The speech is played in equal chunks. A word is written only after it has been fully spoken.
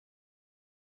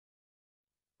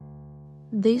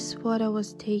This photo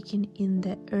was taken in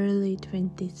the early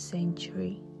 20th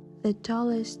century. The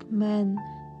tallest man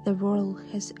the world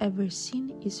has ever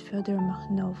seen is Fyodor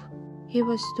Makhnov. He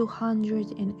was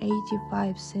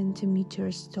 285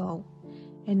 centimeters tall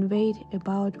and weighed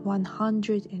about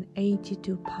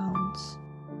 182 pounds.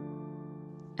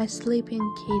 A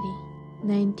Sleeping Kitty,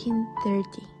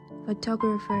 1930.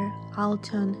 Photographer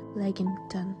Alton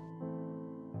Leggington.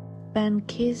 Banned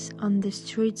Kiss on the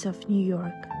Streets of New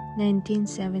York,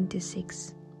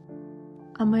 1976.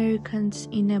 Americans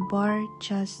in a bar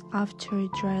just after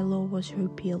dry law was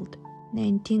repealed,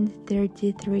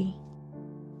 1933.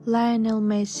 Lionel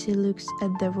Messi looks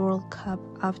at the World Cup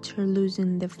after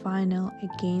losing the final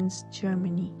against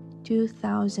Germany,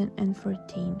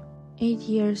 2014. 8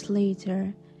 years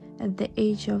later, at the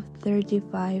age of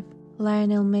 35,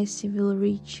 Lionel Messi will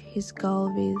reach his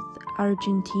goal with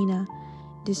Argentina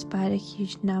despite a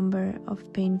huge number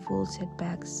of painful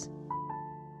setbacks.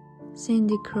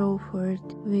 Cindy Crawford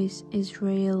with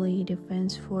Israeli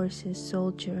Defense Forces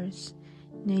soldiers,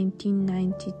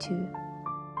 1992.